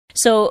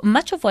So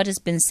much of what has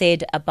been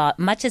said about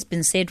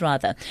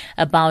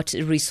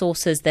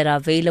resources that are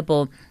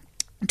available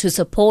to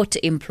support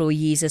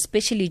employees,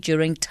 especially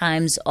during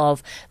times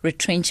of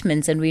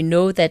retrenchments. And we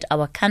know that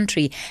our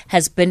country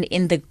has been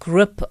in the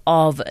grip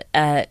of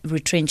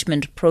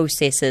retrenchment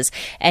processes.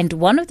 And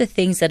one of the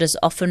things that is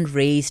often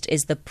raised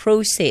is the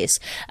process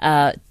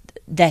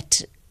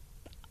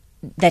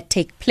that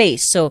take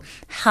place. So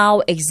how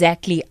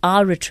exactly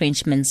are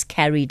retrenchments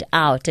carried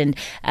out? And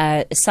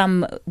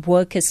some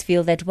workers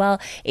feel that,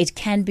 well, it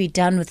can be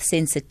done with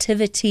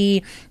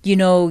sensitivity.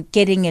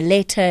 Getting a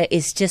letter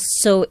is just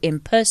so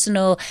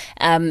impersonal.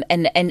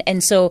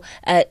 And so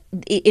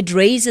it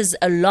raises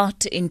a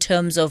lot in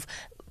terms of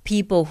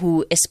people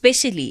who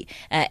especially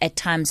at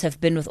times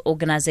have been with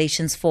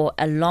organizations for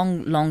a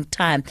long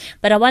time.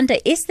 But I wonder,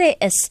 is there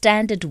a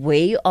standard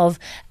way of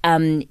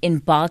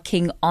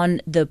embarking on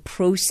the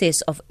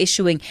process of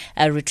issuing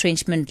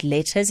retrenchment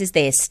letters? Is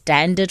there a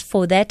standard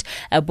for that?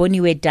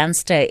 Boniwe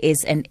Dunster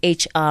is an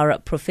HR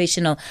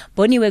professional.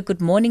 Boniwe,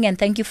 good morning and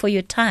thank you for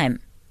your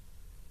time.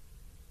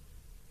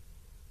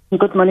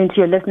 Good morning to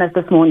your listeners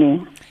this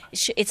morning.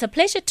 It's a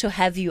pleasure to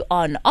have you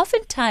on.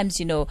 Oftentimes,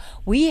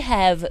 we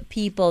have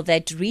people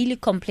that really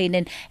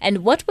complain, and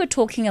what we're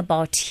talking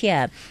about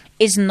here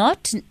is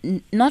not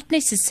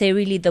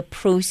necessarily the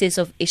process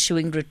of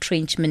issuing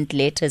retrenchment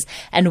letters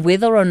and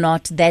whether or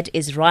not that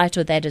is right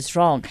or that is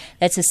wrong.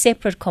 That's a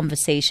separate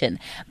conversation.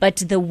 But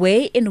the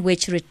way in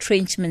which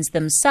retrenchments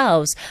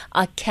themselves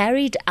are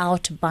carried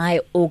out by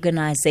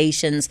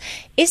organizations,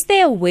 is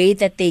there a way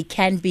that they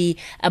can be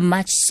a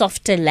much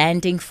softer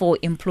landing for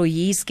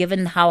employees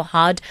given how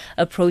hard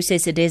a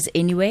process it is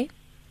anyway?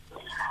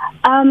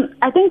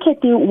 I think,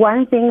 Kathy,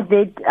 one thing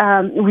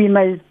that we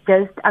must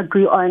just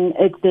agree on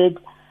is that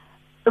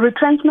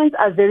retrenchments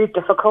are very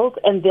difficult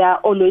and they are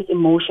always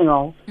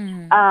emotional.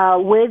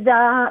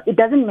 Whether it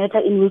doesn't matter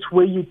in which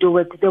way you do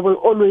it, there will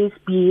always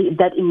be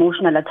that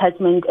emotional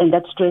attachment and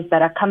that stress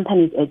that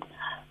accompanies it.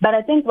 But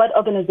I think what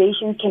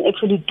organizations can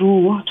actually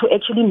do to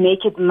actually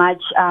make it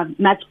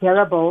much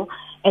bearable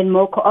and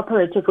more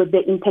cooperative with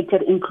the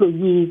impacted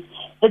employees,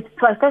 it's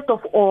first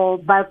of all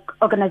by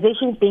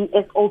organizations being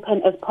as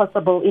open as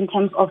possible in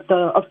terms of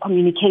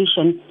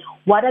communication.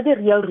 What are the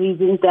real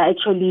reasons they're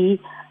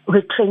actually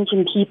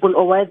retrenching people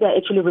or why they're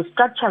actually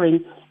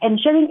restructuring? And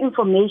sharing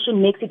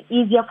information makes it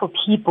easier for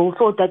people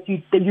so that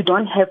you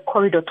don't have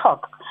corridor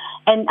talk.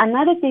 And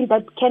another thing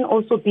that can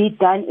also be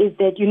done is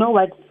that,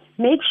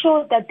 make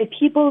sure that the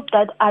people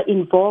that are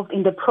involved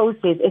in the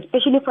process,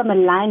 especially from a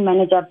line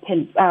manager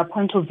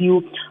point of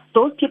view,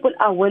 those people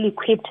are well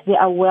equipped, they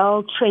are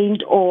well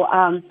trained, or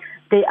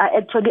they are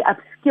actually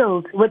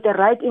upskilled with the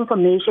right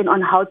information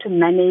on how to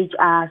manage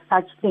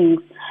such things.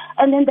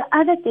 And then the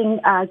other thing,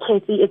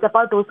 Casey, is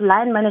about those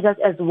line managers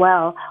as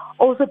well,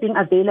 also being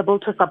available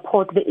to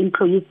support the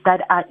employees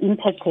that are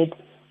impacted.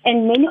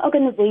 And many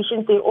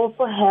organizations, they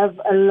also have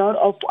a lot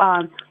of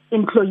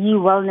employee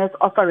wellness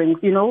offerings.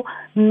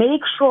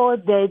 Make sure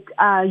that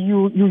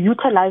you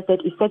utilize that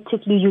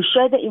effectively. You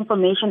share the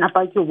information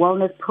about your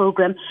wellness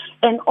program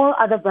and all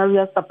other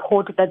various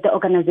support that the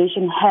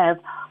organization have,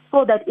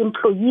 so that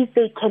employees,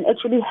 they can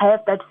actually have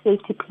that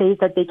safety place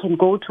that they can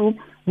go to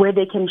where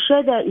they can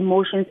share their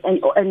emotions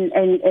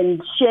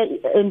and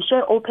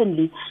share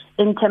openly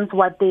in terms of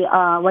what they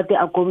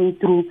are going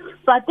through.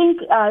 So I think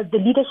the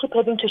leadership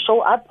having to show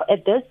up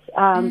at this.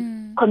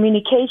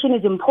 Communication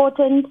is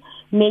important,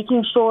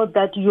 making sure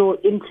that your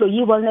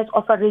employee wellness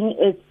offering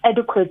is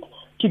adequate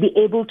to be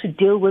able to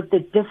deal with the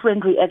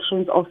different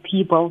reactions of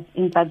people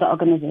inside the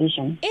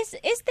organization. Is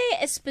there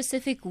a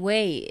specific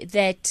way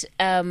that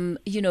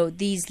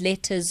these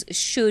letters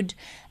should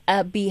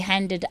be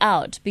handed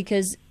out?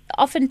 Because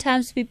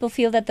oftentimes people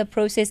feel that the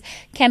process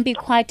can be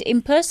quite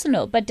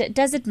impersonal. But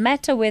does it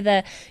matter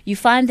whether you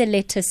find the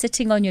letter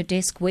sitting on your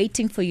desk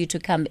waiting for you to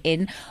come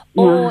in,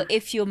 or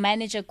if your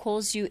manager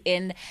calls you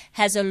in,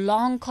 has a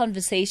long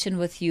conversation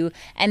with you,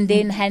 and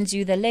then hands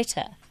you the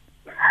letter?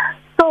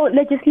 So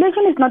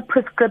legislation is not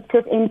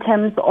prescriptive in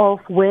terms of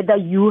whether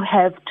you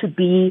have to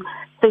be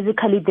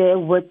physically there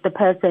with the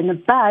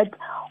person. But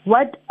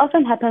what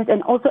often happens,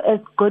 and also as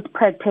good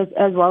practice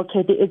as well,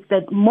 Katie, is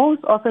that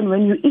most often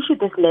when you issue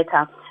this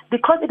letter,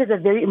 because it is a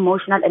very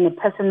emotional and a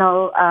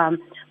personal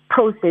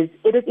process,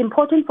 it is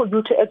important for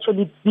you to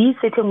actually be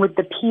sitting with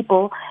the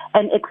people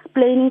and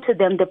explaining to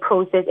them the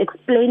process,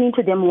 explaining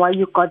to them why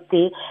you got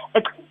there,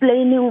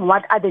 explaining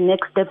what are the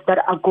next steps that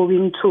are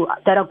going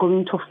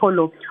to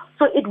follow.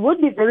 So it would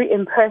be very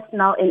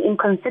impersonal and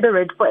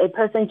inconsiderate for a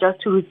person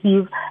just to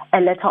receive a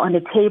letter on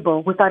the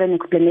table without an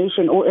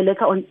explanation, or a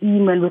letter on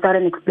email without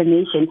an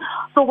explanation.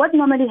 So what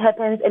normally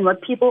happens, and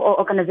what people or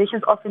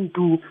organizations often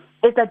do,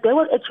 is that they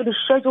will actually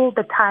schedule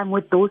the time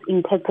with those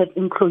impacted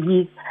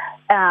employees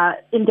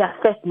in their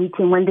first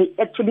meeting when they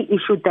actually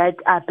issue that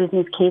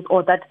business case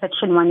or that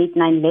Section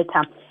 189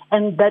 letter.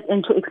 And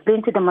to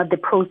explain to them what the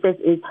process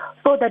is,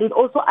 so that it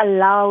also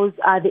allows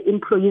the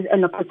employees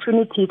an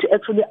opportunity to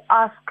actually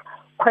ask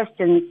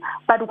questions.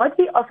 But what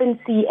we often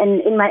see,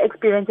 and in my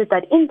experience, is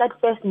that in that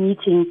first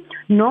meeting,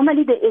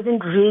 normally there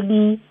isn't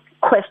really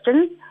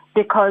questions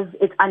because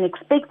it's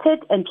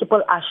unexpected and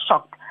people are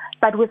shocked.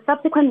 But with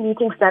subsequent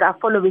meetings that are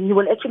following, you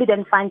will actually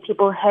then find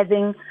people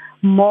having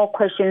more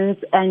questions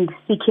and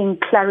seeking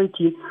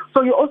clarity.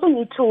 So you also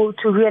need to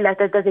realize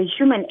that there's a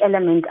human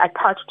element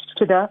attached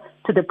to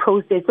the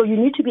process. So you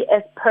need to be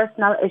as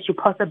personal as you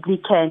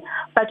possibly can.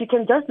 But you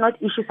can just not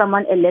issue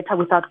someone a letter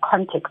without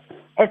context.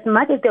 As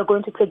much as they're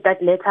going to take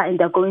that letter and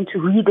they're going to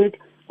read it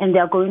and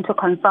they're going to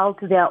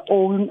consult their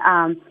own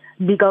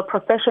legal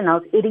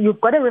professionals,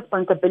 you've got a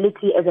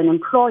responsibility as an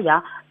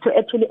employer to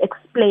actually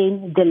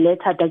explain the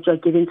letter that you're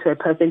giving to a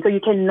person. So you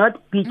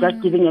cannot be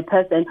just giving a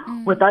person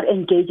without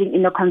engaging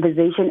in a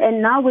conversation.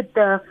 And now with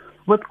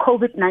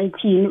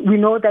COVID-19, we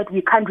know that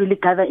we can't really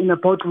gather in a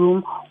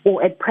boardroom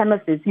or at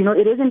premises.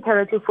 It is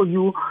imperative for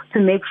you to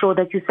make sure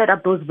that you set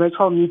up those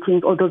virtual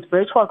meetings or those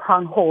virtual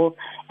town halls,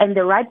 and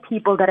the right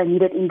people that are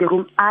needed in the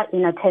room are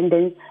in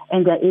attendance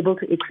and they're able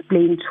to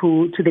explain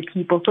to the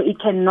people. So it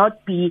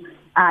cannot be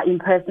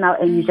impersonal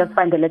and you just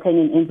find the letter in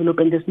an envelope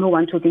and there's no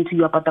one talking to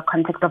you about the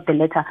context of the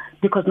letter,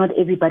 because not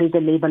everybody is a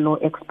labor law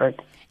expert.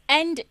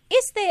 And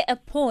is there a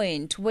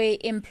point where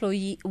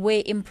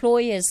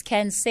employers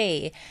can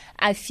say,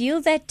 I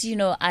feel that,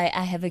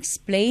 I have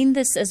explained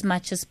this as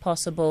much as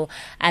possible,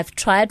 I've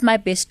tried my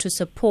best to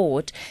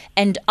support,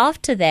 and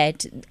after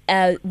that,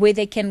 where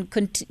they can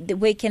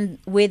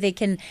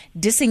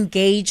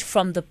disengage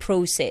from the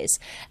process,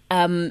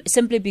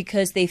 simply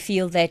because they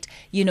feel that,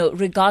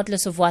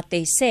 regardless of what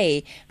they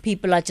say,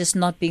 people are just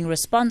not being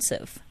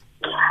responsive?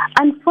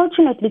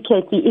 Unfortunately,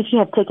 Katie, if you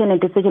have taken a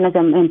decision as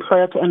an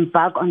employer to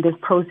embark on this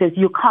process,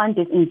 you can't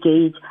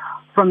disengage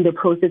from the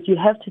process. You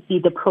have to see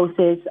the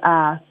process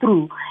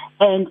through.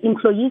 And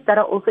employees that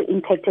are also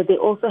impacted, they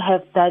also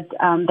have that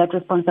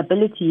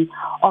responsibility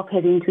of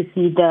having to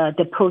see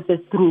the process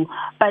through.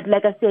 But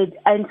like I said,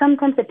 and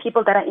sometimes the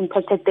people that are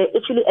impacted, they're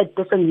actually at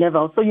different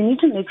levels. So you need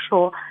to make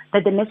sure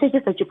that the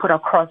messages that you put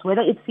across,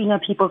 whether it's senior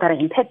people that are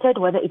impacted,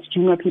 whether it's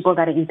junior people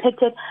that are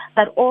impacted,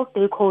 that all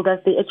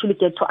stakeholders, they actually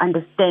get to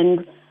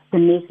understand the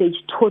message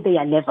to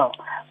their level.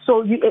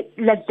 So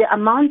the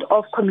amount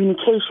of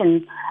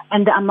communication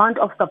and the amount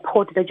of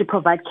support that you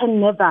provide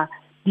can never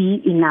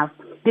be enough.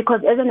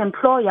 Because as an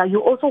employer, you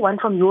also want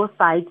from your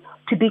side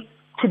to be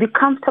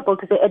comfortable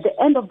to say, at the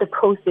end of the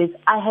process,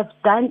 I have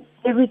done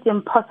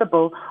everything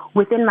possible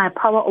within my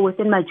power or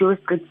within my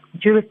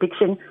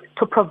jurisdiction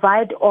to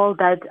provide all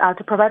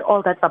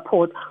that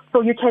support.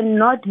 So you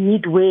cannot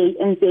midway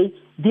and say,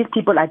 these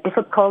people are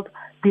difficult,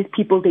 these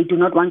people, they do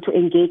not want to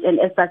engage, and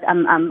as such,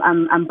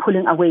 I'm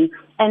pulling away.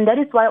 And that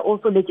is why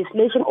also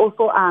legislation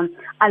also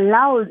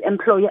allows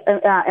employers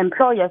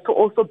to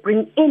also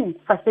bring in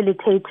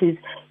facilitators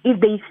if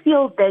they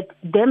feel that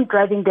them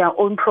driving their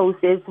own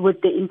process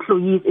with the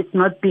employees is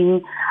not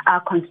being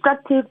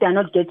constructive, they're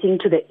not getting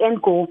to the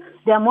end goal.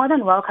 They are more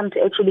than welcome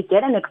to actually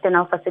get an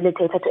external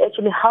facilitator to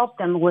actually help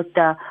them with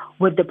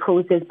the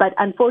process. But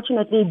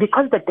unfortunately,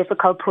 because it's a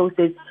difficult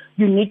process,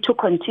 you need to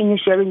continue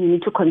sharing, you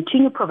need to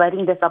continue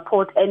providing the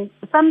support, and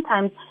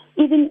sometimes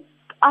even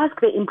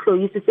ask the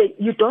employees to say,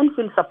 you don't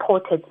feel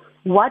supported.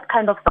 What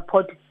kind of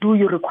support do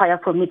you require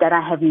from me that I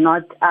have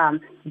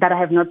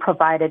not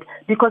provided?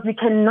 Because we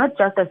cannot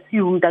just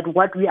assume that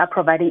what we are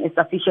providing is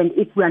sufficient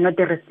if we are not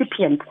the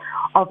recipient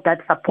of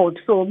that support.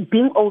 So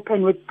being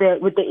open with the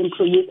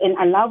employees and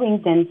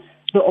allowing them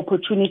the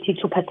opportunity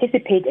to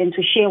participate and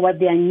to share what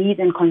their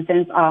needs and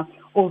concerns are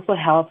also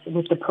helps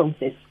with the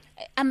process.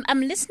 I'm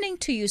listening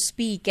to you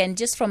speak, and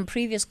just from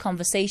previous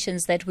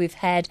conversations that we've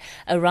had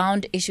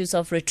around issues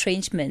of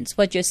retrenchments,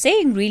 what you're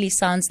saying really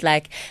sounds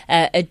like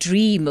a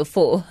dream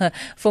for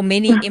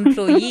many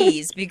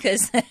employees,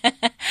 because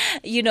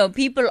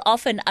people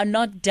often are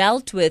not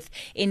dealt with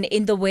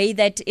in the way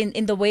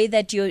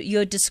that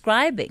you're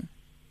describing.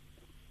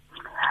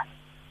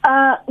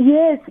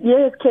 Yes,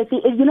 Kathy.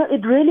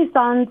 It really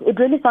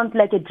sounds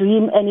like a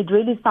dream, and it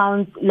really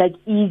sounds like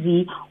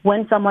easy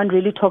when someone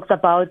really talks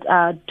about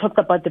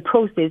the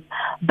process.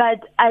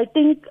 But I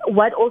think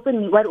what's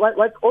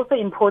also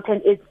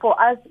important is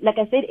for us, like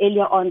I said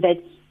earlier on,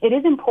 that it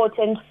is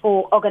important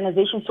for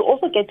organizations to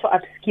also get to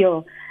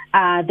upskill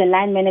the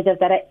line managers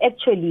that are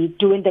actually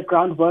doing the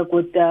groundwork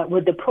with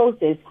the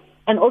process,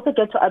 and also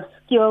get to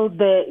upskill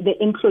the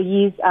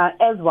employees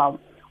as well.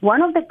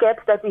 One of the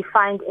gaps that we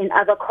find in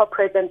other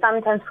corporates, and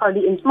sometimes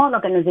probably in small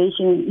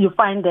organizations, you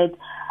find that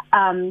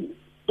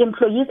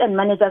employees and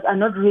managers are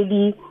not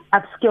really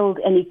upskilled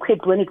and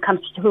equipped when it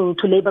comes to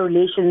labor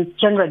relations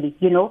generally,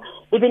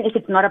 even if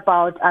it's not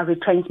about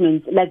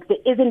retrenchment, like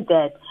there isn't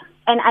that.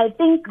 And I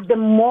think the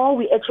more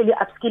we actually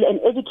upskill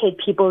and educate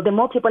people, the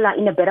more people are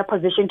in a better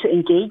position to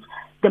engage,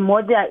 the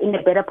more they are in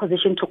a better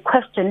position to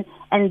question,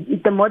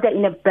 and the more they're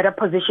in a better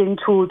position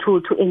to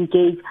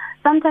engage.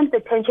 Sometimes the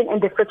tension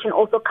and the friction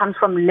also comes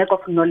from lack of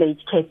knowledge,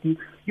 Kathy.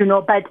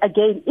 But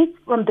again, if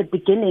from the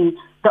beginning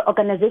the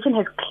organization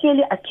has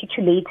clearly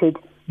articulated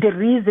the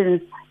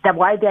reasons that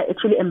why they're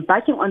actually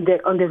embarking on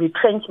the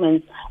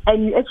retrenchment,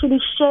 and you actually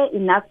share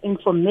enough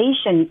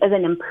information as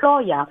an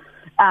employer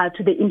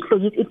to the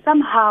employees, it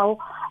somehow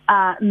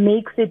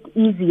makes it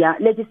easier.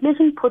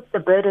 Legislation puts the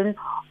burden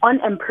on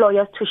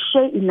employers to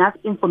share enough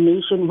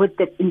information with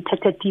the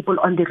impacted people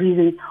on the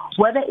reasons,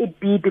 whether it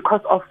be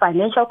because of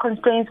financial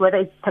constraints, whether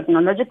it's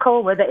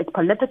technological, whether it's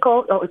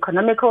political or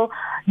economical.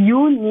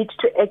 You need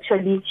to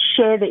actually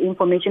share the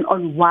information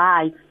on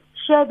why,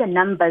 share the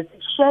numbers,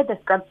 share the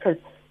structures.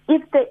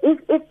 If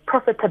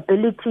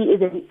profitability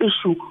is an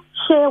issue,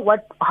 share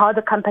how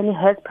the company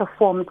has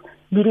performed,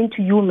 leading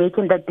to you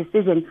making that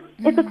decision.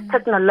 If it's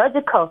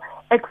technological,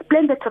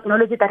 explain the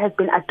technology that has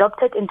been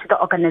adopted into the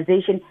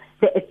organization,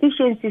 the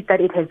efficiencies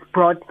that it has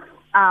brought,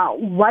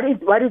 what is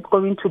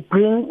going to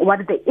bring,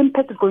 what the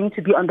impact is going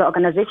to be on the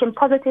organization,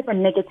 positive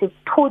and negative,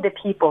 to the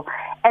people.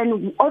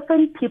 And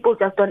often people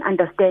just don't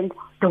understand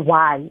the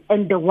why,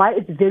 and the why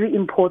is very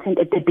important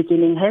at the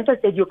beginning. Hence I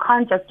said you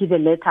can't just give a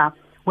letter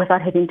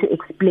without having to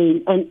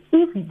explain. And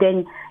if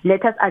then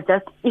letters are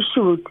just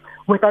issued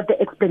without the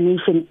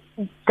explanation,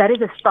 that is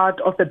the start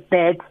of a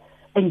bad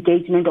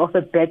engagement, of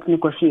a bad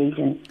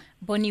negotiation.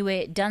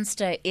 Boniwe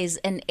Dunster is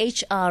an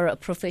HR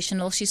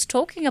professional. She's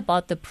talking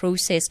about the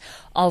process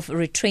of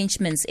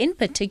retrenchments, in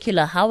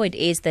particular how it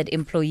is that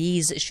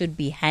employees should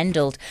be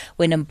handled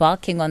when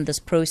embarking on this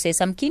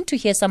process. I'm keen to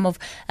hear some of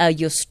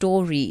your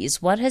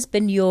stories. What has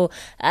been your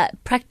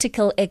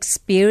practical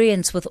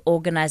experience with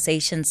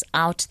organizations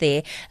out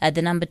there?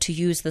 The number to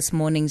use this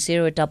morning,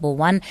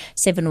 011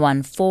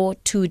 714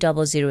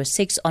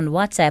 2006. On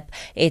WhatsApp,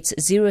 it's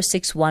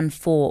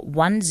 0614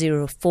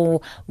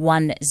 104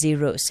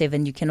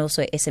 107. You can also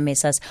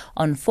SMS us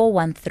on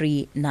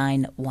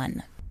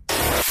 41391.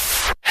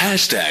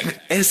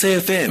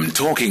 #SAFM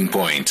Talking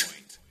Point.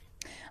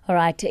 All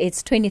right,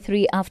 it's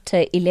 23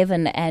 after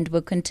 11 and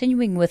we're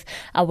continuing with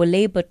our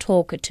labor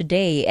talk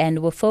today, and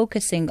we're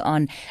focusing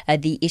on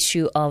the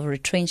issue of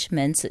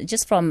retrenchments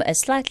just from a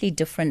slightly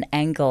different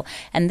angle.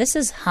 And this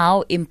is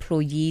how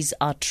employees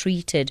are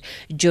treated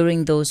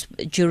during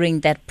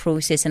that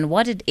process, and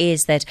what it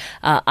is that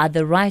are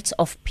the rights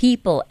of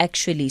people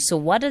actually. So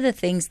what are the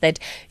things that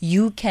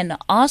you can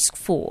ask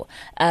for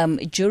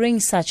during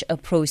such a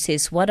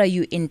process? What are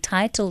you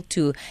entitled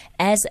to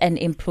as an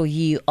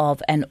employee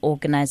of an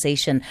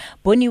organization?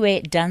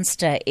 Boniwe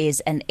Dunster is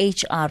an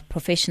HR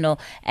professional,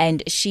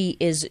 and she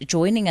is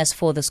joining us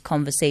for this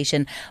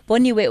conversation.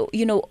 Boniwe,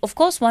 of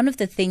course, one of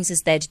the things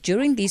is that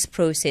during these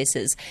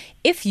processes,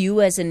 if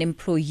you as an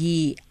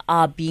employee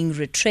are being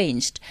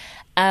retrenched,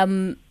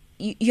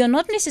 you're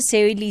not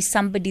necessarily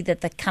somebody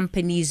that the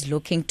company is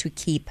looking to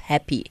keep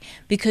happy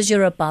because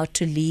you're about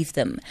to leave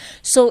them.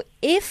 So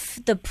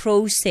if the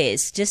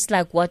process, just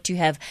like what you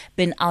have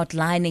been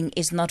outlining,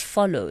 is not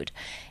followed,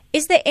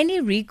 is there any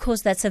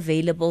recourse that's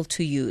available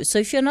to you? So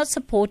if you're not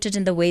supported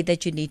in the way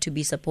that you need to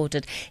be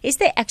supported, is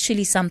there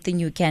actually something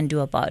you can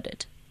do about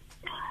it?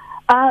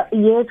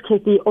 Yes,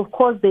 Kathy. Of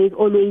course, there is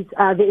always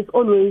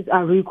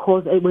a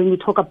recourse when we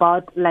talk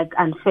about like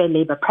unfair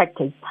labor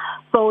practice.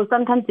 So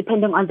sometimes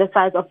depending on the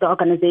size of the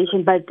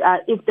organization, but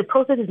if the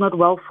process is not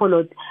well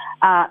followed,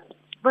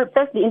 but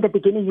firstly in the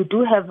beginning you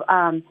do have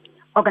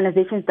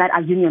organizations that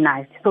are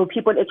unionized. So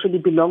people actually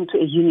belong to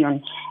a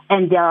union,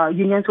 and their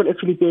unions will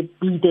actually be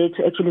there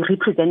to actually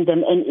represent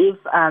them. And if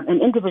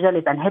an individual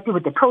is unhappy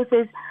with the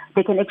process,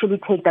 they can actually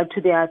take that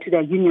to their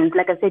unions.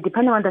 Like I said,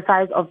 depending on the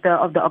size of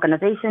the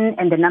organization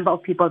and the number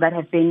of people that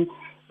have been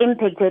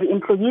impacted,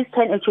 employees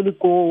can actually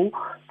go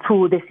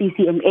to the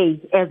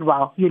CCMA as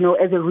well,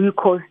 as a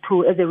recourse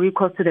to the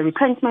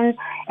retrenchment,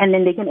 and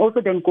then they can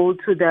also then go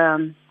to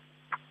the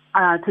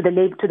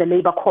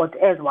labor court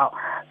as well.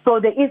 So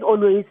there is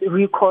always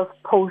recourse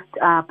post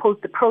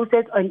the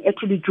process, and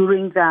actually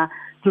during the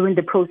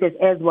process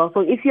as well.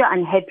 So if you're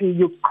unhappy,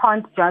 you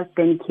can't just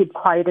then keep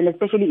quiet, and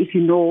especially if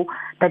you know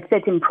that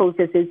certain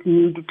processes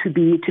need to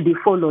be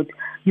followed,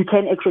 you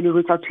can actually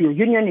reach out to your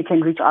union, you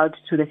can reach out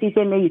to the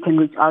CCMA, you can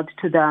reach out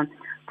to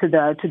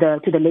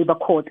the labor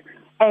court.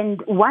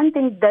 And one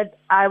thing that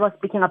I was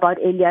speaking about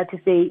earlier, to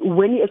say,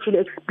 when you actually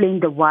explain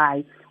the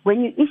why,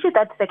 when you issue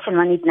that Section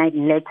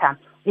 189 letter,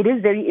 it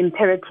is very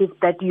imperative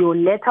that your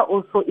letter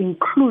also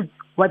includes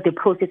what the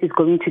process is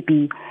going to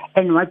be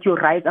and what your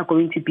rights are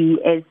going to be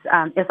as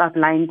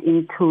outlined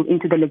into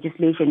the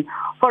legislation.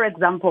 For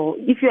example,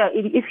 if you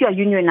are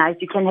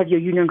unionized, you can have your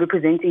union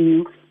representing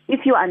you.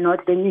 If you are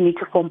not, then you need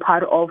to form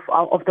part of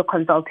the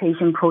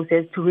consultation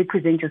process to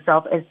represent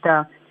yourself as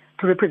the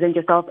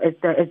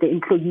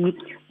employee.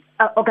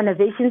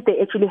 Organizations, they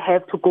actually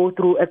have to go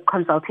through a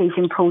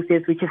consultation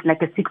process, which is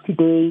like a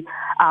 60-day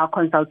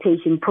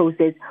consultation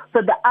process.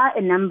 So there are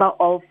a number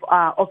of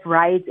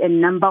rights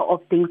and number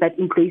of things that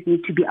employees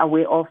need to be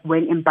aware of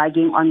when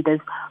embarking on this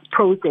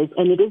process.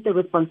 And it is the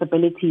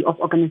responsibility of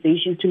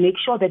organizations to make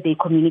sure that they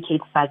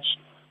communicate such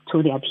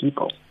to their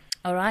people.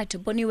 All right,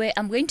 Boniwe,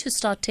 I'm going to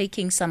start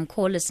taking some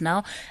callers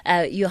now.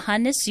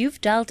 Johannes,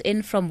 you've dialed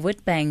in from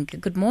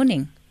Witbank. Good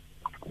morning.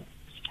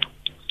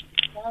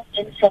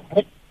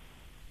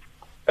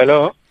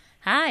 Hello.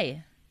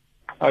 Hi.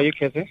 How are you,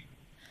 Kathy?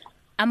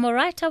 I'm all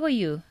right. How are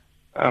you?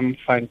 I'm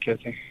fine,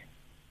 Kathy.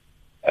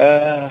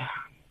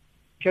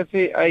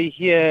 Kathy,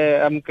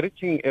 I'm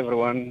greeting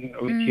everyone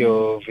with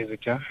your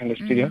visitor in the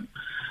studio.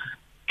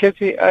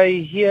 Kathy,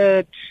 I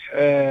heard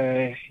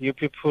you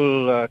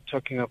people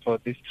talking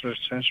about these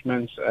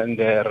retrenchments and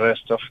the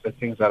rest of the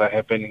things that are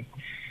happening.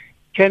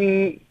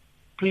 Can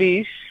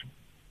please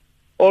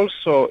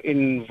also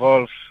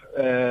involve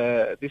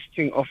this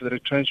thing of the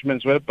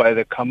retrenchments by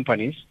the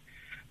companies?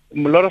 A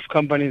lot of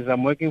companies,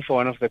 I'm working for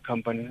one of the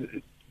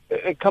companies.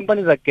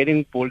 Companies are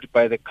getting pulled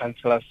by the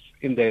councillors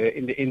in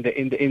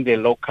the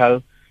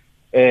local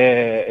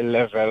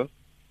level.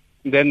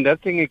 Then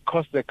that thing, it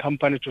caused the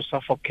company to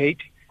suffocate.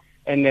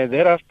 And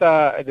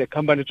thereafter, the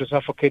company to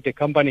suffocate, the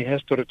company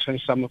has to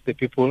retrench some of the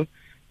people.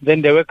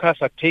 Then the workers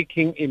are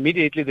taking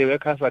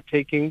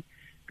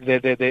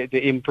the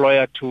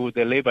employer to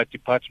the labor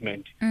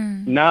department.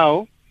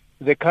 Now,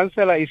 the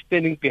councillor is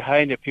standing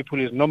behind the people,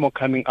 is no more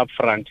coming up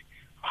front.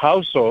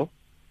 How so?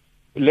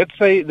 Let's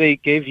say they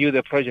gave you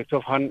the project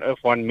of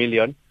 1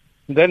 million.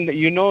 Then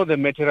you know the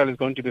material is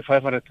going to be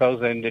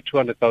 500,000, the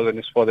 200,000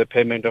 is for the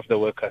payment of the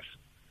workers.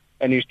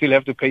 And you still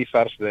have to pay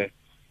SARS there.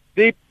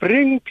 They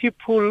bring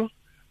people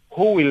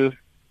who will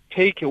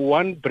take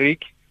one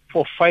brick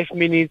for 5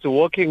 minutes,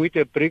 walking with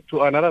a brick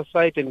to another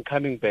site and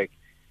coming back.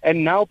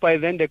 And now by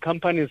then the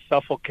company is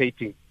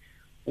suffocating.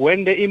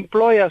 When the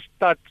employer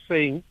starts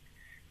saying,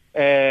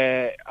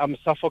 I'm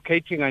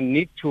suffocating, I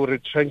need to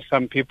retrench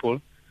some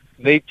people,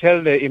 they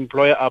tell the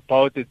employer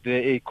about the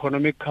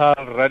economical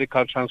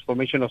radical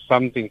transformation or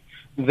something.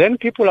 Then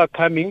people are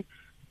coming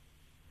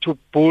to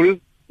pull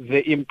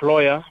the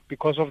employer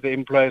because of the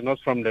employer is not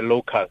from the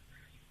local.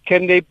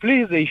 Can they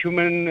please, the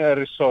human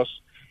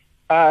resource,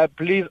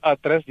 please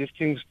address these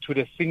things to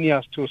the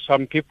seniors, to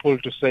some people,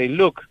 to say,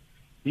 look,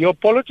 your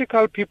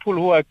political people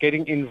who are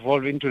getting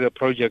involved into the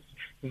project,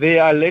 they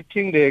are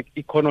letting the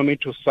economy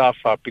to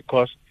suffer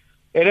because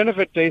at the end of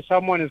the day,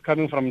 someone is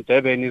coming from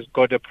Durban, has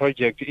got a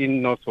project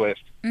in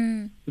Northwest.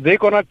 They're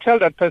going to tell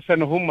that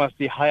person who must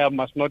be hire,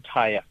 must not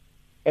hire.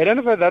 At the end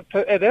of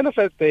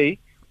the day,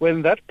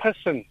 when that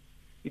person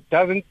it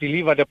doesn't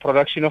deliver the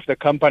production of the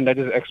company that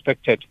is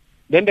expected,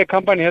 then the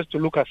company has to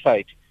look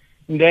aside.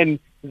 And then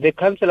the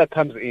councillor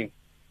comes in.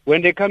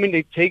 When they come in,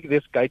 they take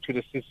this guy to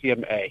the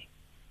CCMA.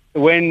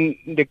 When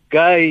the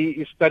guy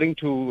is starting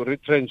to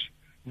retrench,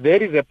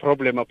 there is a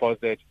problem about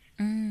that.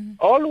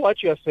 All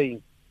what you are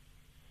saying,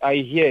 I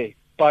hear.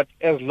 But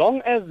as long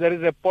as there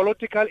is a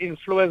political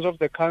influence of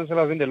the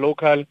councillors in the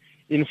local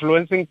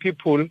influencing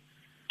people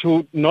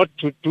to not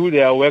to do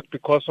their work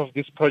because of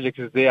this project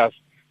is theirs,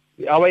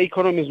 our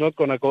economy is not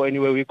going to go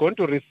anywhere. We're going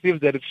to receive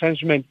the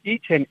retrenchment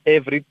each and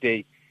every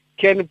day.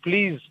 Can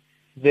please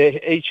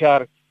the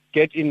HR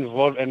get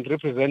involved and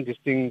represent this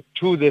thing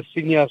to the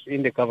seniors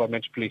in the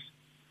government, please?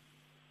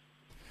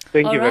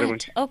 Thank you very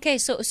much. Okay,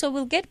 so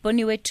we'll get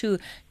Boniwe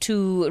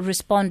to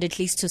respond at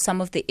least to some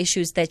of the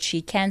issues that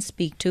she can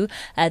speak to.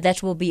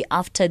 That will be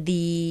after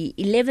the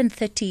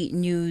 11:30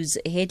 news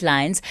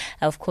headlines.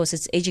 Of course,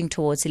 it's edging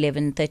towards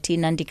 11:30.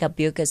 Nandika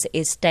Björkes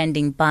is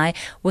standing by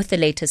with the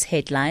latest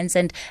headlines.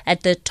 And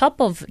at the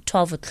top of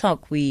 12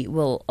 o'clock, we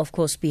will, of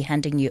course, be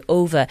handing you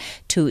over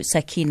to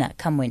Sakina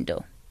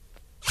Kamwendo.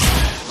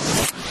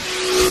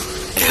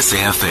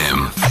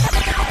 SAFM.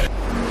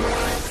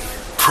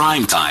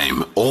 Prime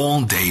time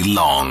all day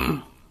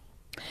long.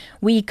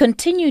 We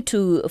continue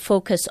to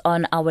focus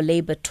on our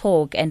labour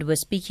talk, and we're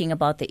speaking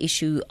about the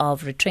issue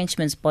of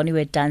retrenchments.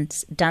 Boniwe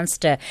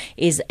Dunster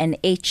is an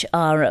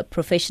HR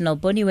professional.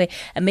 Boniwe,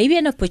 maybe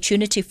an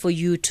opportunity for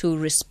you to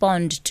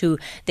respond to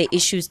the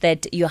issues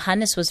that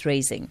Johannes was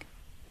raising.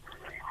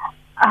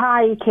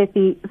 Hi,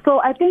 Kathy. So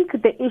I think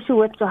the issue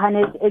with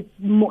Johannes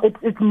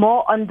it's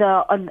more on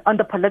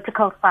the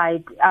political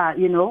side,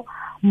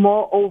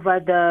 more over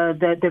the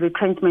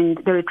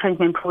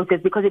retrenchment process,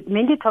 because it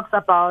mainly talks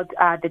about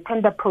the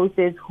tender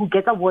process, who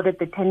gets awarded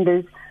the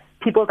tenders,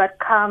 people that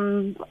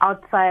come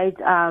outside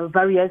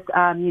various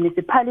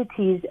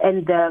municipalities,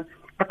 and the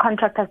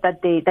contractors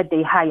that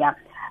they hire.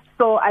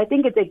 So I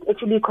think it's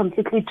actually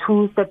completely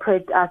two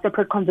separate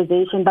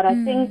conversations. But I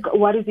think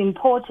what is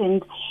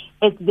important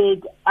is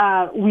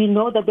that we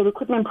know that the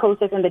recruitment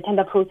process and the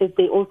tender process,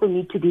 they also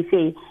need to be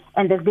fair.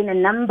 And there's been a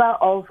number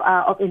of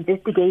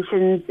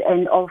investigations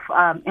and of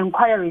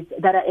inquiries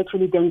that are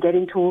actually then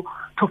getting to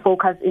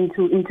focus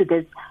into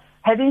this.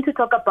 Having to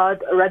talk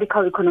about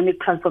radical economic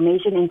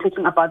transformation and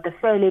talking about the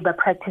fair labor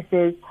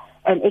practices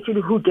and actually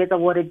who gets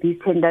awarded these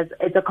tenders,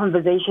 it's a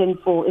conversation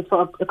for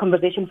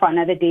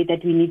another day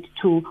that we need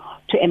to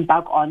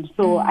embark on.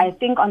 So I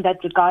think on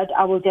that regard,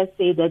 I will just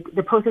say that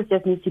the process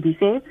just needs to be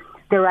fair.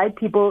 The right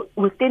people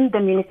within the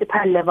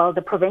municipal level,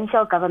 the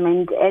provincial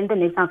government and the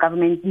national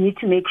government need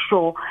to make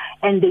sure,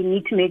 and they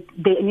need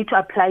to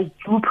apply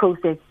due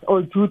process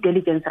or due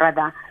diligence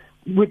rather,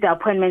 with the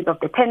appointments of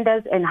the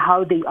tenders and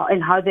how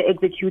the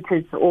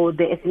executors or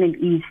the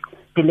SMMEs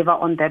deliver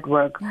on that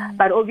work.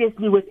 But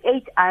obviously with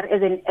HR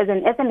as an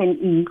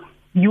SMME,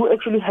 you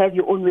actually have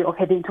your own way of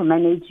having to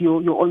manage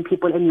your own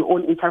people and your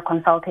own HR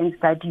consultants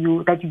that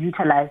you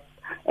utilize.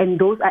 And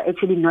those are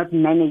actually not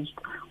managed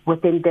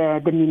within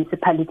the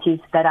municipalities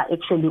that are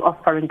actually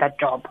offering that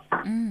job.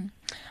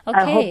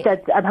 Okay.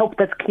 I hope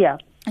that's clear.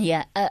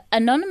 Yeah.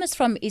 Anonymous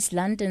from East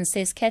London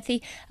says,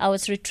 Kathy, I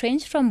was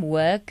retrenched from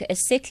work. A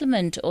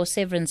settlement or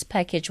severance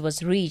package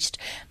was reached.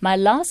 My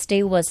last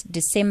day was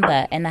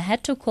December and I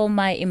had to call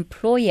my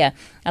employer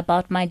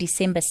about my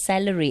December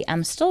salary.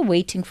 I'm still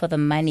waiting for the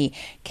money.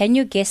 Can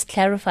you guest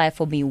clarify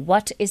for me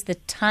what is the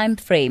time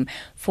frame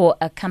for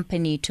a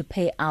company to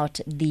pay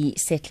out the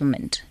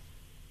settlement?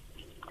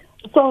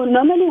 So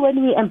normally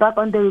when we embark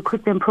on the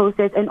recruitment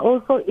process and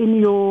also in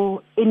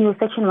your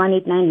Section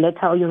 189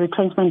 letter or your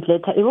retrenchment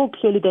letter, it will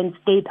clearly then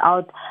state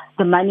out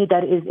the money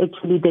that is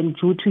actually then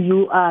due to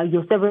you,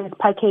 your severance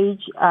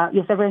package,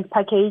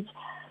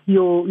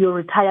 your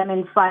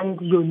retirement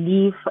fund, your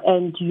leave,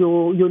 and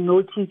your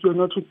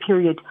notice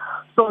period.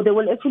 So they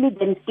will actually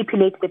then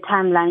stipulate the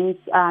timelines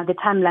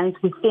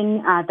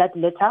within that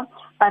letter.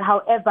 But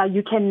however,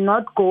 you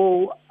cannot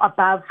go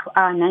above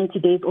 90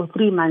 days or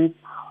 3 months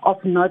of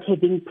not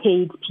having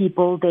paid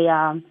people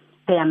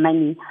their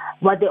money.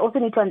 What they also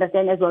need to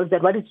understand as well is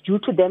that what is due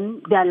to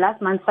them, their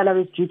last month's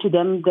salary is due to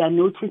them, their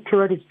notice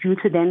period is due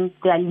to them,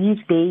 their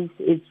leave days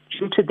is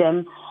due to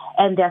them,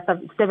 and their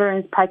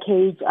severance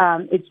package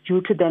is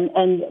due to them.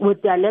 And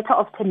with their letter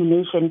of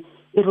termination,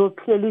 it will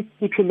clearly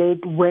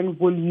stipulate when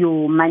will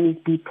your money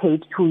be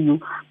paid to you.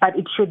 But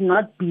it should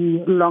not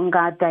be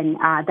longer than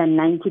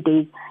 90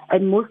 days.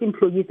 And most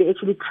employees, they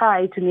actually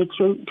try to make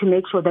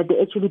sure that they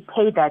actually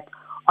pay that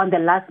on the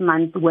last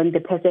month when the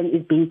person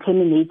is being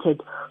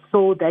terminated,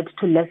 so that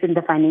to lessen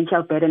the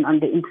financial burden on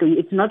the employee.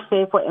 It's not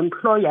fair for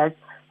employers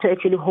to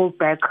actually hold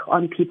back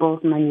on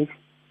people's money.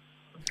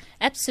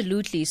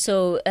 Absolutely.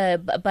 So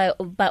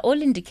by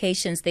all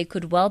indications, there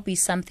could well be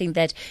something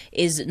that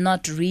is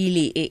not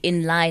really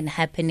in line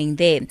happening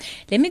there.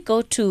 Let me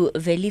go to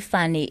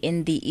Velifani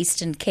in the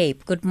Eastern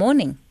Cape. Good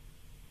morning.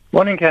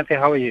 Morning, Kathy.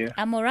 How are you?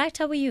 I'm all right.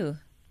 How are you?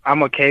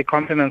 I'm okay.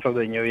 Compliments of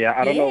the new year.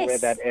 I don't know where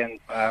that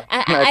ends.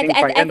 I think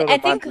by end of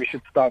the month we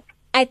should stop.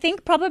 I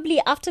think probably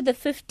after the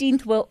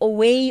 15th we're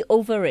way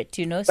over it,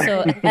 so yes.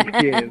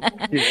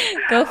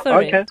 Go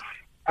for it.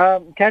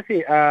 Okay.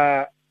 Kathy,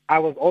 I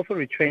was also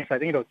retrenched. I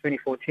think it was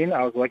 2014.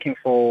 I was working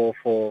for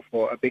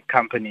a big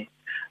company.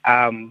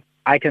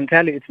 I can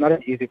tell you it's not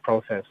an easy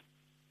process.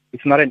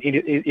 It's not an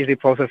easy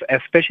process,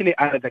 especially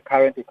under the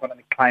current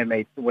economic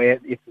climate where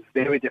it's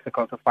very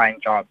difficult to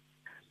find jobs.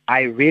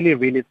 I really,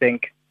 really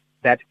think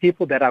that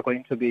people that are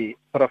going to be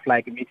sort of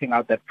like meeting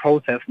out that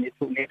process need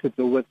to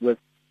do it with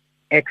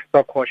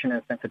extra caution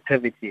and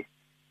sensitivity,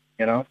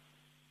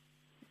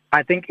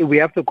 I think we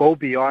have to go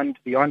beyond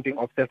being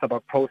obsessed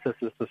about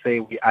processes to say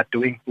we are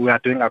doing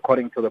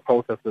according to the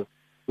processes.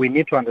 We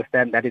need to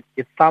understand that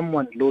it's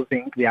someone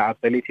losing their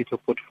ability to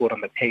put food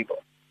on the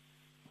table.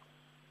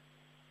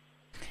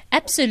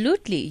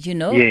 Absolutely,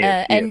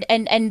 Yes.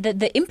 And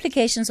the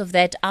implications of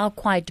that are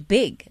quite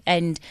big,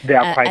 and they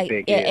are quite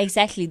big. Yes.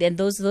 Exactly. Then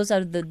those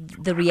are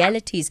the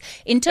realities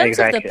in terms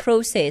of the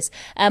process.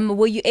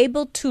 Were you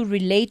able to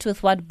relate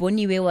with what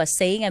Boniwe was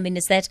saying? I mean,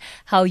 is that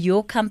how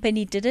your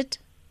company did it?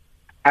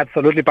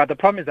 Absolutely, but the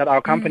problem is that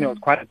our company was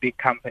quite a big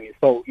company,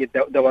 so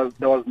there was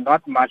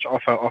not much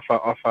of how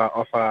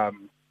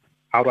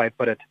do I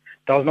put it?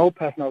 There was no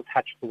personal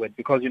touch to it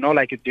because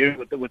like you're dealing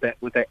with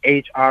the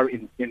HR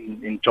in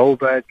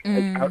Joburg,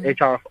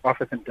 HR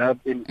office in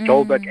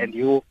Joburg, and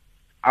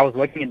I was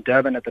working in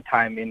Durban at the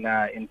time in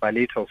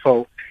Balito,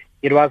 so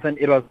it was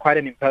quite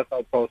an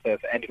impersonal process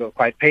and it was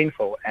quite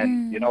painful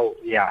and so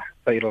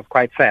it was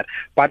quite sad.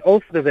 But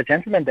also there's a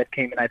gentleman that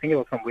came in, I think it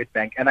was from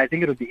Witbank, and I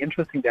think it would be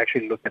interesting to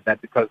actually look at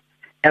that because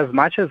as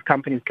much as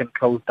companies can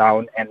close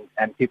down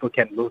and people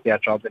can lose their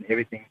jobs and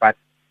everything, but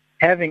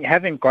having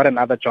got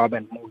another job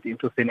and moved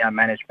into senior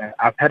management,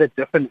 I've had a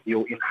different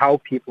view in how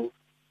people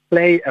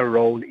play a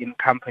role in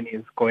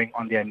companies going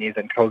on their knees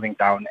and closing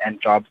down and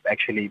jobs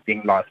actually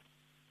being lost.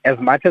 As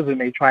much as we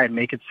may try and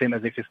make it seem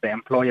as if it's the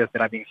employers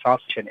that are being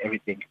selfish and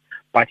everything,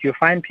 but you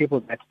find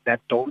people that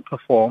don't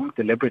perform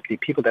deliberately,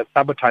 people that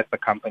sabotage the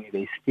company,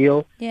 they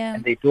steal,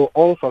 and they do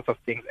all sorts of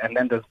things. And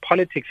then there's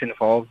politics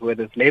involved where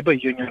there's labor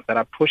unions that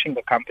are pushing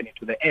the company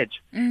to the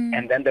edge.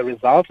 And then the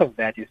result of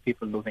that is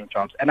people losing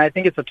jobs. And I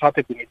think it's a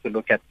topic we need to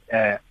look at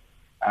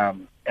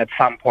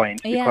some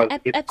point because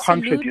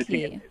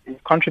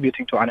it's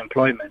contributing to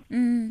unemployment.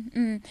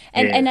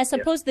 And I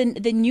suppose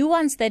the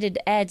nuance that it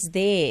adds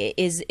there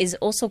is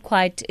also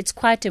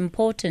quite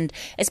important,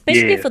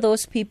 especially for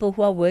those people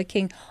who are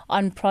working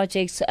on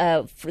projects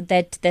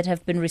that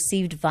have been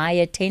received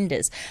via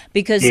tenders,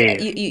 because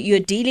you're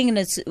dealing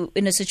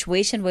in a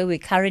situation where we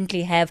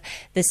currently have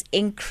this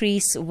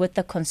increase with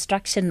the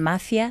construction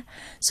mafia.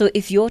 So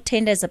if your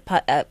tenders are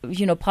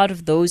part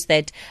of those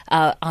that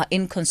are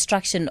in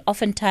construction,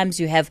 oftentimes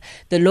you have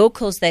the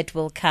locals that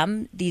will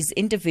come, these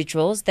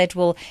individuals that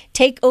will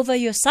take over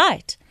your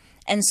site.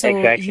 And so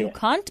you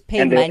can't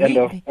pay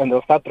money. And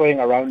they'll start throwing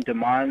around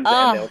demands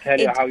and they'll tell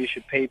you how you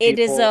should pay people. It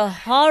is a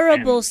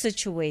horrible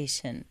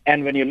situation.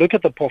 And when you look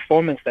at the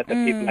performance that the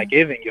people are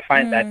giving, you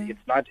find that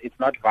it's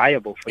not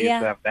viable for you to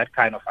have that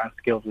kind of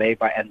unskilled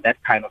labor and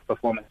that kind of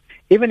performance.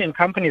 even in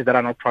companies that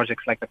are not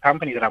projects, like the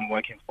company that I'm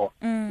working for,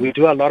 we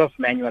do a lot of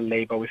manual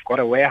labor. We've got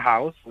a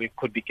warehouse. We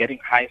could be getting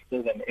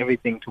heisters and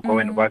everything to go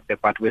and work there,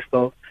 but we're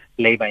still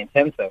labor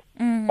intensive.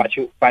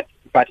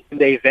 But in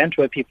the event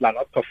where people are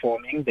not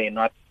performing, they're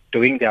not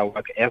doing their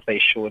work as they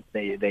should,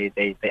 they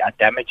are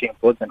damaging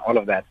goods and all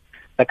of that,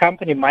 the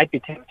company might be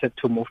tempted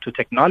to move to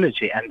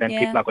technology, and then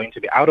people are going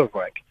to be out of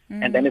work.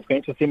 And then it's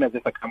going to seem as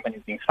if the company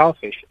is being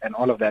selfish and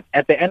all of that.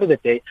 At the end of the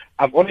day,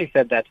 I've always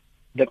said that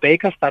the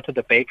baker started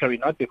the bakery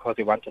not because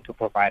he wanted to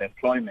provide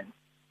employment.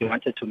 He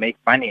wanted to make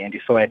money, and he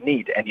saw a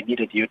need, and he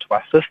needed you to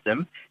assist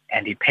him,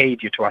 and he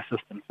paid you to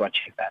assist him to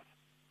achieve that.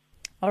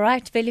 All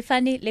right,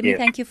 Velifani, let me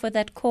thank you for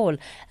that call.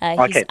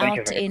 He's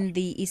out in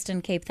the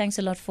Eastern Cape. Thanks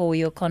a lot for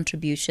your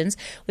contributions.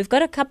 We've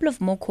got a couple of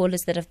more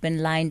callers that have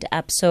been lined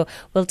up, so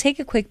we'll take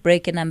a quick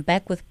break, and I'm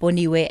back with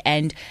Boniwe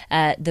and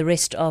the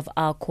rest of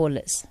our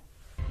callers.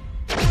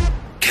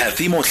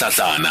 Kathy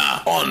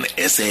Motlatlana on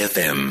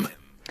SAFM.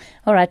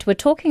 All right, we're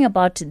talking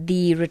about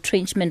the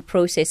retrenchment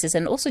processes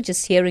and also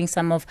just hearing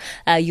some of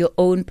your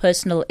own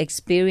personal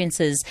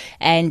experiences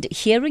and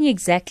hearing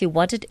exactly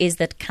what it is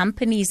that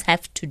companies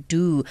have to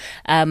do.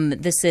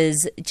 This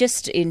is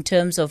just in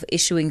terms of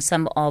issuing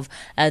some of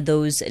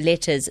those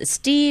letters.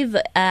 Steve,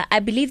 I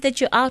believe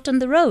that you're out on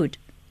the road.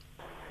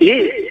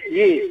 Yes.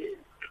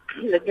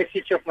 Let me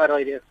switch off my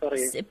radio,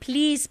 sorry.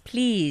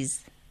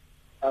 Please.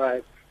 All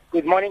right.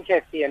 Good morning,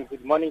 Kathy, and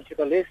good morning to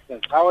the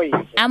listeners. How are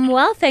you? I'm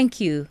well, thank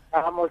you.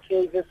 I'm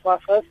okay. This is my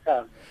first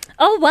time.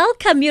 Oh,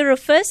 welcome. You're a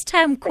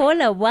first-time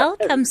caller.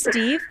 Welcome,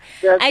 Steve.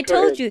 I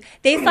told you,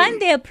 they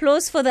find the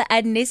applause for the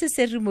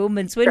unnecessary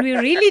moments. When we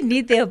really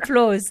need the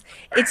applause,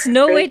 it's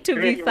nowhere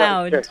to be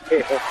found. Look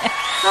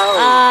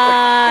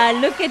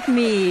at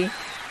me,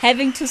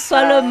 having to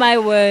swallow my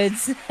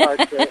words.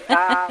 Okay.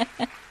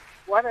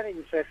 What an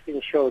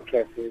interesting show,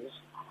 Kathy.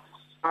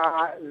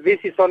 This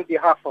is on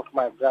behalf of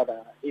my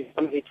brother. He's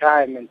on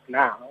retirement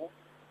now.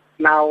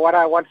 Now, what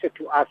I wanted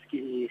to ask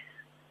you is,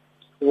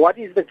 what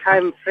is the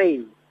time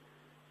frame,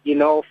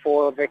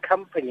 for the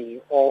company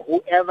or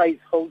whoever is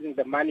holding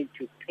the money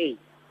to pay?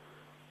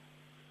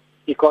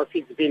 Because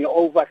it's been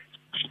over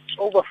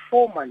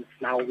 4 months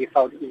now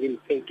without even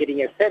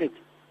getting a cent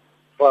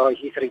for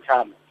his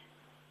retirement.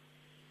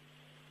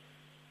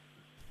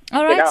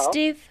 All right,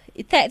 Steve.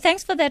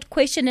 Thanks for that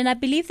question. And I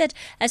believe that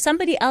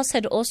somebody else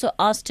had also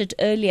asked it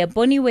earlier.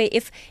 Boniwe,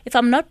 if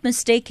I'm not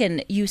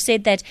mistaken, you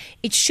said that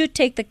it should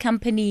take the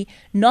company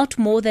not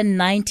more than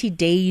 90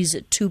 days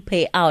to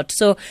pay out.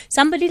 So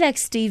somebody like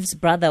Steve's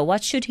brother,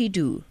 what should he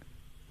do?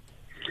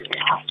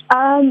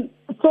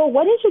 So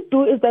what he should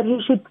do is that he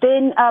should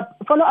then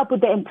follow up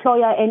with the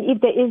employer, and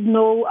if there is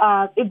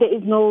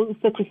no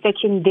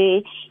satisfaction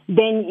there,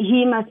 then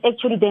he must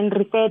actually then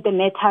refer the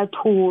matter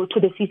to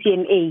the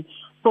CCMA,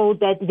 so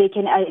that they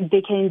can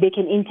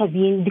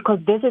intervene, because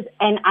this is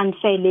an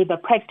unfair labor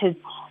practice.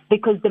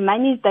 Because the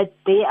monies that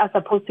they are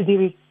supposed to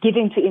be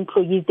giving to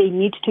employees, they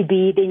need to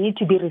be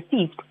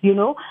received,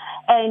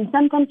 And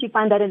sometimes you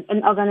find that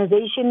an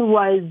organization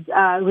was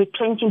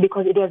retrenching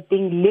because it was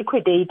being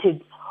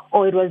liquidated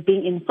or it was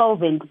being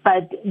insolvent.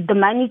 But the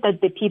money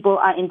that the people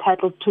are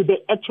entitled to,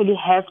 they actually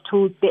have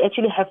to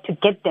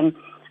get them,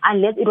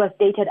 unless it was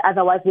stated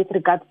otherwise with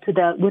regards to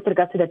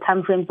the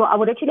time frame. So I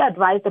would actually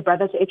advise the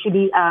brother to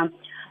actually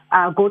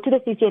go to the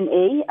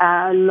CCMA,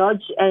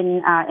 lodge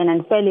an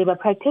unfair labor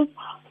practice,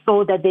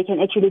 so that they can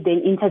actually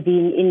then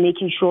intervene in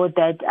making sure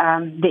that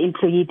the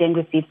employee then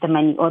receives the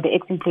money, or the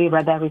ex-employee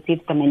rather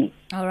receives the money.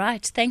 All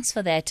right, thanks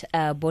for that,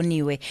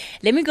 Boniwe.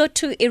 Let me go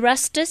to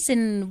Erastus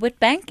in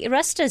Witbank.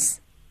 Erastus.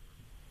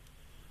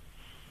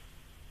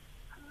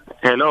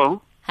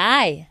 Hello.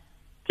 Hi.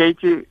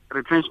 Katie,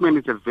 retrenchment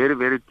is a very,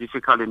 very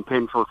difficult and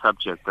painful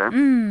subject.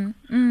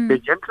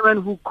 The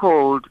gentleman who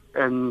called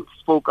and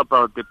spoke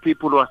about the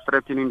people who are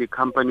threatening the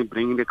company,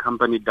 bringing the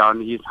company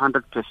down, he is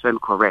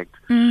 100% correct.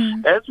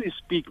 As we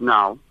speak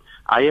now,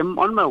 I am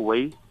on my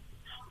way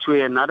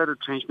to another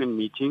retrenchment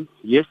meeting.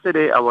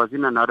 Yesterday, I was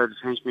in another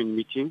retrenchment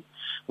meeting,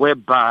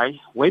 whereby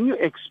when you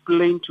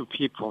explain to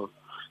people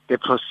the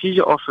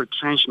procedure of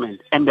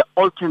retrenchment and the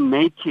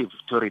alternative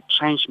to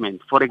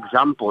retrenchment, for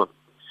example,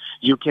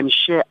 you can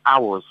share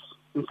hours.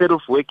 Instead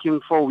of working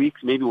 4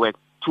 weeks, maybe work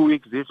 2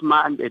 weeks this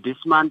month,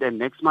 and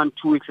next month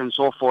 2 weeks, and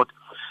so forth.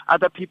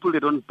 Other people, they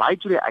don't buy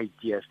to the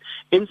ideas.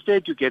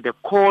 Instead, you get the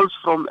calls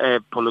from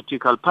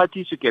political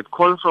parties, you get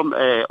calls from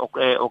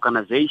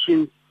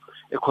organizations,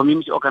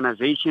 community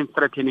organizations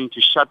threatening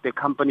to shut the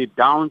company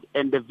down.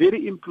 And the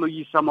very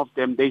employees, some of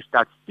them, they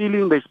start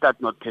stealing, they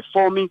start not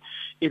performing.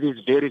 It is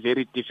very,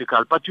 very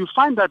difficult. But you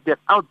find that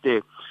out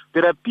there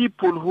are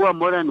people who are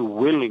more than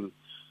willing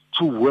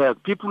to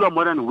work. People are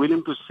more than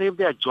willing to save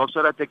their jobs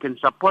so that they can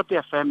support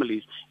their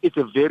families. It's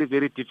a very,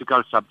 very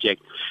difficult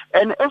subject.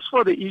 And as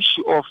for the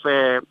issue of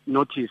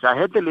notice, I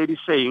heard the lady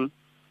saying,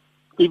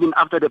 even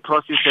after the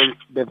process,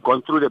 they've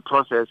gone through the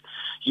process,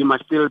 you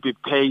must still be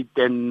paid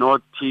the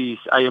notice.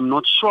 I am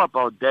not sure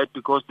about that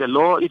because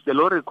if the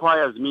law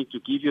requires me to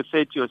give you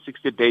 30 or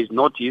 60 days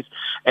notice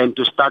and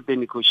to start the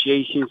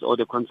negotiations or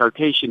the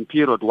consultation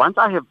period, once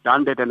I have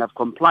done that and I've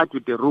complied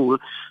with the rule,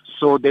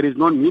 so there is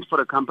no need for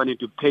a company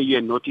to pay you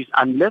a notice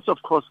unless,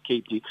 of course,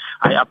 Katie,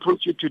 I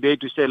approach you today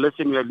to say,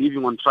 listen, we are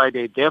leaving on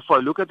Friday.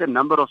 Therefore, look at the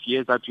number of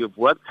years that you have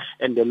worked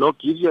and the law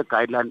gives you a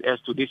guideline as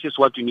to this is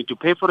what you need to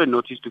pay for a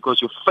notice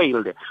because you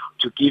failed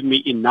to give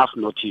me enough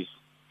notice.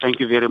 Thank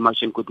you very much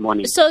and good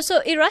morning. So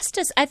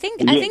Erastus, I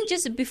think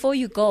just before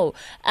you go,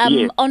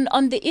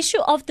 on the issue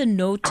of the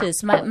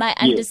notice,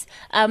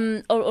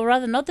 or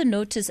rather not the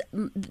notice,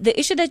 the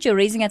issue that you're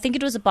raising, I think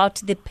it was about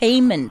the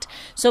payment.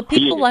 So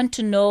people want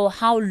to know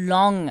how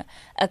long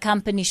a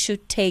company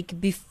should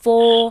take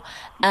before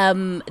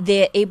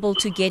they're able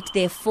to get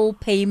their full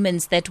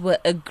payments that were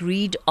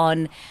agreed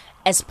on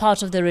as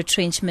part of the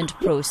retrenchment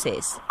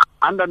process.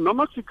 Under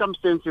normal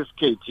circumstances,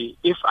 Katie,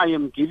 if I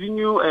am giving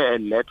you a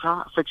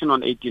letter, Section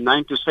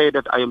 189, to say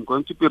that I am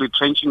going to be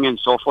retrenching and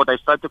so forth, I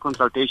start the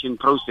consultation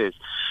process.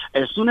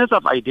 As soon as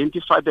I've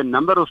identified the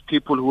number of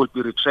people who will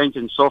be retrenched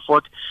and so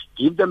forth,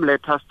 give them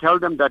letters, tell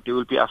them that they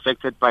will be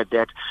affected by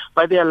that.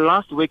 By their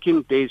last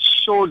working days,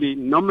 surely,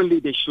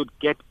 normally they should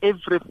get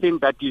everything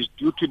that is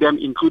due to them,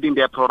 including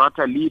their pro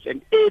rata leave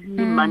and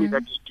any money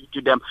that is due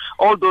to them.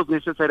 All those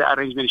necessary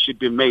arrangements should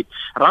be made.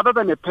 Rather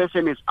than a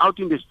person is out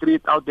in the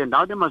street, out there,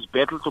 now they must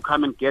battle to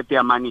come and get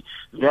their money.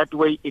 That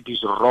way it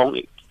is wrong,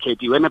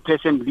 Katie. When a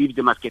person leaves,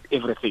 they must get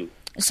everything.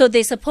 So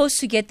they're supposed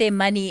to get their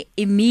money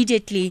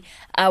immediately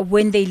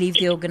when they leave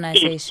the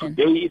organization.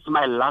 Today is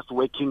my last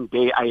working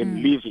day. I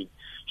am leaving.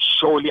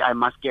 Surely I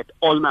must get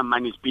all my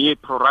monies, be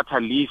it pro rata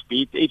leave,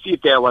 be it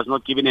if there was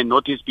not given a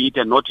notice, be it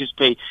a notice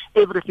pay,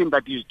 everything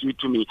that is due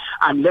to me.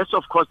 Unless,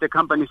 of course, the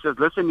company says,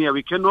 listen here,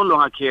 we can no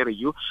longer carry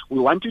you. We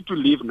want you to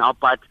leave now,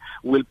 but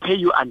we'll pay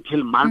you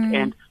until month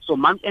end. So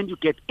month end, you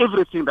get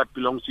everything that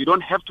belongs. You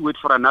don't have to wait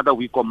for another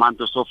week or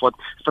month or so forth,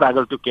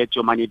 struggle to get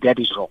your money. That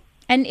is wrong.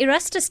 And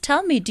Erastus,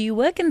 tell me, do you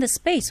work in the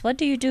space? What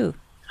do you do?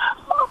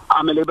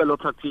 I'm a labor law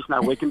practitioner. I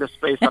work in the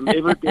space. I'm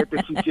every day at the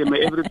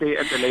CCMA, every day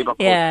at the labor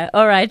court. Yeah,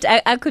 all right.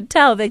 I could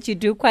tell that you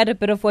do quite a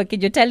bit of work.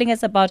 And you're telling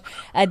us about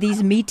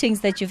these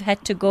meetings that you've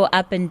had to go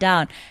up and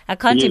down. I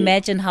can't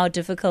imagine how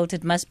difficult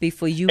it must be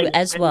for you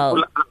as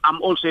well.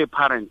 I'm also a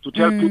parent. To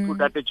tell people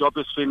that the job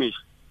is finished.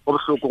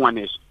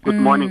 Good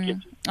morning, Katie.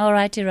 All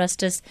right,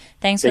 Erastus.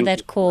 Thanks for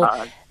that call.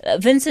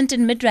 Vincent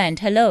in Midrand,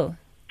 hello.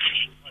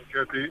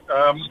 Hi, Kathy.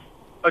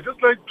 I'd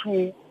just like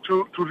to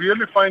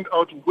really find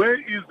out where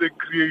is the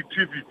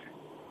creativity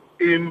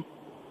in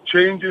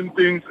changing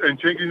things and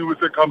changing with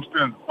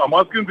circumstance. I'm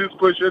asking this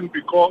question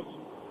because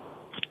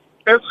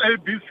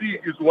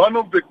SABC is one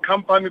of the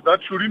companies that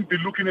shouldn't be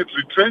looking at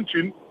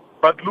retrenching,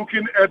 but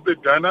looking at the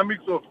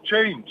dynamics of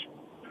change.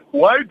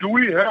 Why do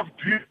we have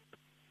this?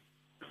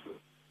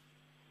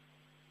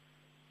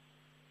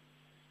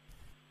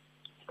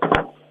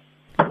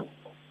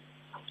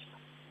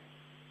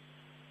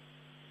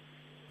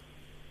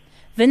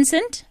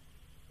 Vincent?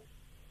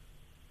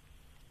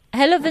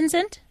 Hello,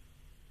 Vincent?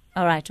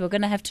 All right, we're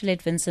going to have to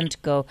let Vincent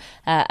go.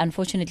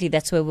 Unfortunately,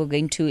 that's where we're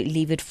going to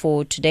leave it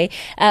for today.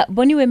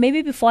 Boniwe,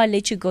 maybe before I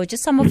let you go,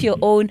 just some of your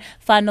own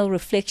final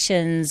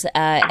reflections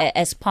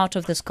as part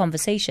of this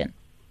conversation.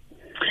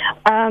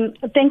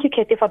 Thank you,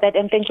 Katie, for that,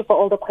 and thank you for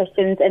all the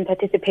questions and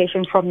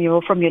participation from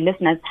your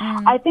listeners.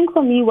 I think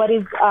for me, what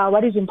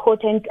is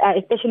important,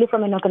 especially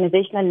from an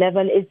organizational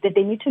level, is that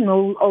they need to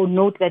know or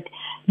note that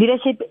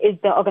leadership is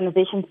the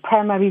organization's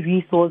primary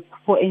resource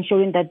for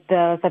ensuring that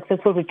the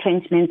successful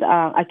retrenchments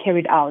are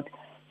carried out.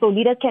 So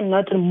leaders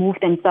cannot remove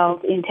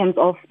themselves in terms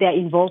of their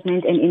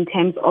involvement and in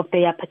terms of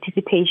their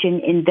participation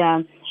in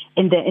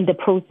the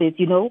process,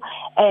 you know.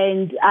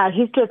 And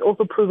history has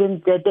also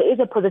proven that there is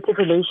a positive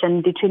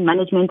relation between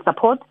management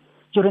support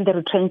during the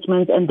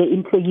retrenchment and the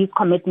employees'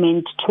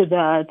 commitment to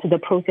the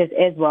process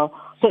as well.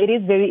 So it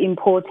is very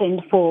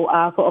important for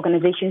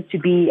organizations to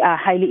be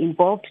highly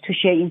involved, to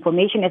share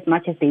information as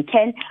much as they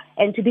can,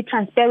 and to be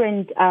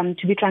transparent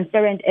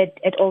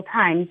at all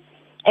times.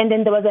 And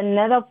then there was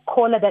another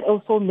caller that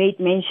also made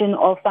mention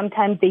of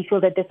sometimes they feel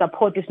that the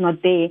support is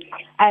not there.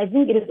 I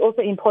think it is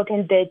also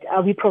important that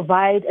we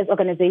provide as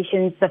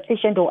organizations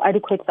sufficient or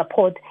adequate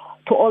support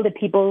to all the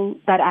people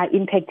that are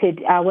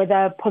impacted,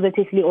 whether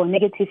positively or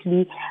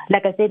negatively.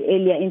 Like I said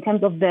earlier, in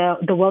terms of the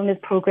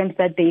wellness programs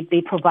that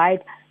they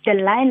provide, the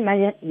line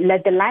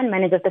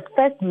manager, the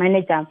first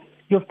manager,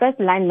 your first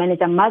line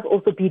manager must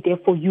also be there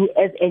for you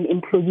as an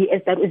employee,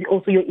 as that is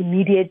also your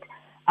immediate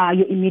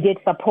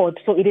support.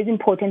 So it is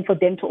important for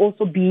them to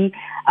also be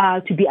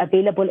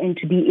available and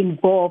to be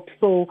involved.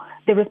 So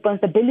the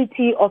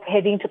responsibility of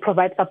having to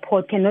provide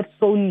support cannot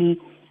solely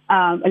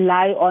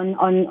rely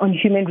on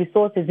human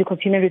resources, because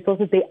human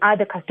resources, they are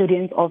the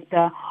custodians of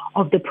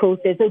the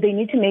process. So they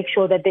need to make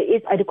sure that there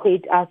is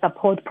adequate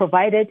support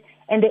provided,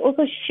 and they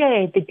also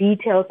share the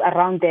details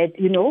around that,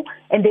 you know,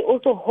 and they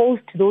also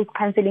host those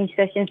counseling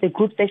sessions, the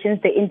group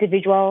sessions, the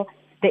individual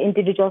the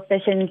individual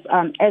sessions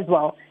as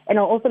well. And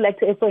I'd also like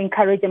to also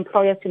encourage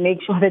employers to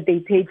make sure that they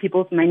pay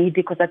people's money,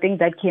 because I think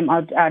that came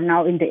out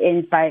now in the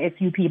end by a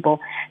few people.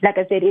 Like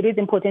I said, it is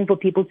important for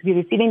people to be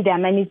receiving their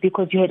monies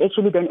because you had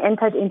actually been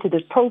entered into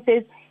this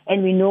process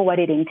and we know what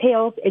it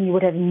entails, and you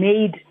would have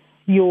made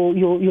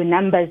your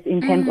numbers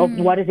in terms of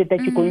what is it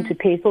that you're going to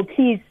pay. So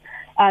please,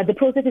 the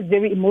process is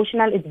very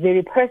emotional, it's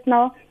very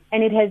personal,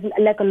 and it has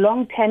like a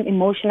long-term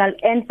emotional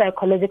and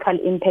psychological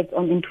impact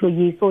on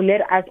employees. So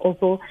let us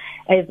also,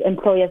 as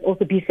employers,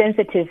 also be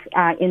sensitive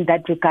in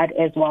that regard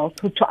as well,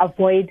 to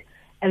avoid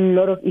a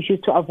lot of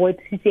issues, to avoid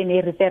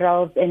CCNA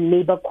referrals and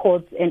labor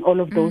courts and all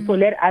of those. So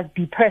let us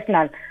be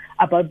personal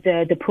about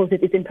the process.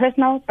 It's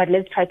impersonal, but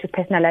let's try to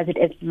personalize it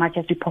as much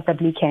as we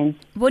possibly can.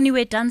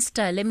 Boniwe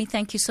Dunster, let me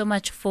thank you so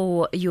much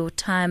for your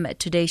time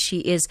today. She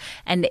is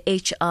an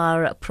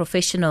HR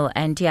professional,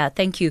 and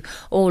thank you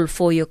all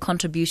for your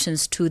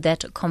contributions to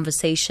that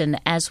conversation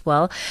as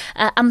well.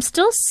 I'm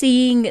still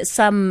seeing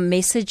some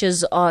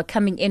messages are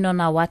coming in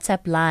on our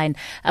WhatsApp line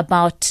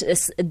about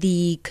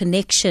the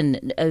connection,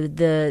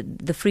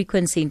 the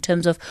frequency in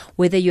terms of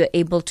whether you're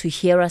able to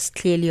hear us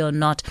clearly or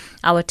not.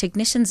 Our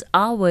technicians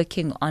are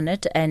working on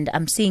it, and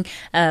I'm seeing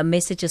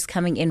messages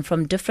coming in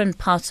from different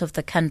parts of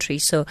the country,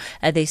 so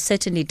there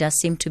certainly does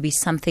seem to be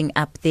something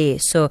up there.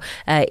 So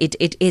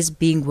it is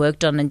being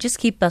worked on, and just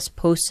keep us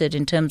posted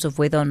in terms of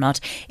whether or not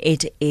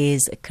it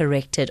is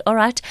corrected. All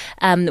right,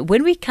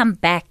 when we come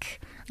back,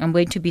 I'm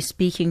going to be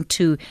speaking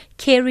to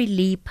Kerry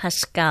Lee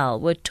Pascal.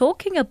 We're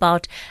talking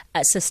about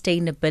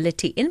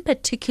sustainability, in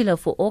particular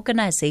for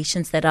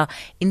organizations that are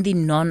in the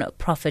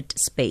non-profit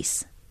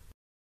space.